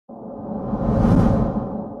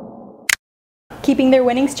Keeping their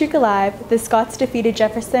winning streak alive, the Scots defeated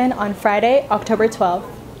Jefferson on Friday, October 12th.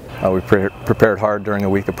 We prepared hard during a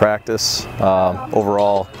week of practice.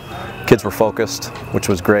 Overall, kids were focused, which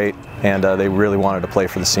was great, and they really wanted to play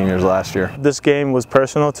for the seniors last year. This game was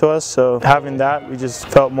personal to us, so having that, we just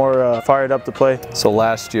felt more fired up to play. So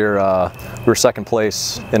last year, we were second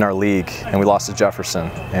place in our league, and we lost to Jefferson.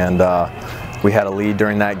 And we had a lead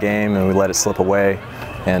during that game, and we let it slip away,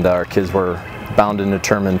 and our kids were bound and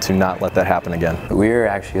determined to not let that happen again. We were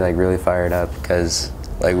actually really fired up because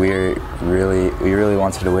we really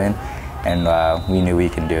wanted to win, and we knew we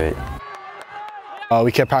could do it.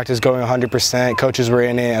 We kept practice going 100%. Coaches were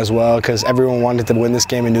in it as well because everyone wanted to win this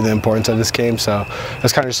game and knew the importance of this game. So it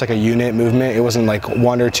was kind of just like a unit movement. It wasn't like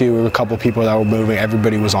one or two. We were a couple people that were moving.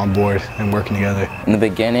 Everybody was on board and working together. In the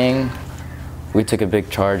beginning, we took a big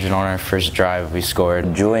charge, and on our first drive, we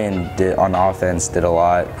scored. Julian on offense did a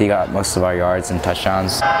lot. He got most of our yards and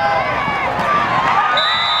touchdowns.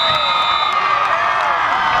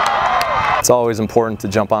 It's always important to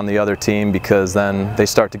jump on the other team because then they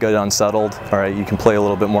start to get unsettled. All right, you can play a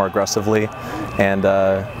little bit more aggressively, and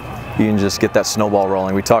you can just get that snowball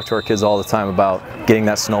rolling. We talk to our kids all the time about getting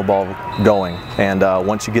that snowball going, and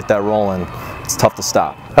once you get that rolling, it's tough to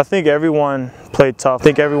stop. I think everyone played tough. I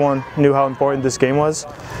think everyone knew how important this game was,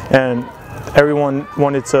 and everyone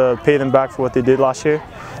wanted to pay them back for what they did last year.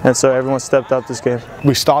 And so everyone stepped up this game.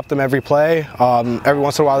 We stopped them every play. Every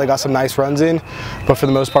once in a while they got some nice runs in, but for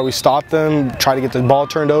the most part we stopped them, tried to get the ball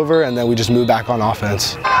turned over, and then we just moved back on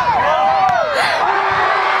offense.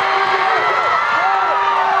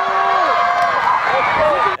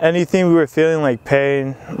 Anything we were feeling, like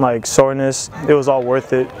pain, like soreness, it was all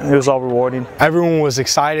worth it. It was all rewarding. Everyone was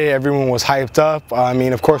excited, everyone was hyped up. I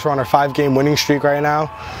mean, of course we're on our 5-game winning streak right now.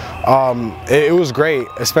 It was great,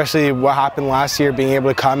 especially what happened last year, being able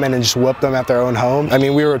to come in and just whip them at their own home. I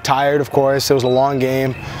mean, we were tired, of course. It was a long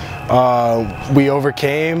game. We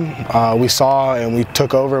overcame, we saw, and we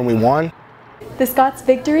took over and we won. The Scots'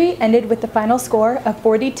 victory ended with the final score of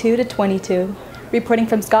 42-22. Reporting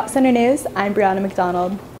from Scott Center News, I'm Briana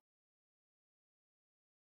McDonald.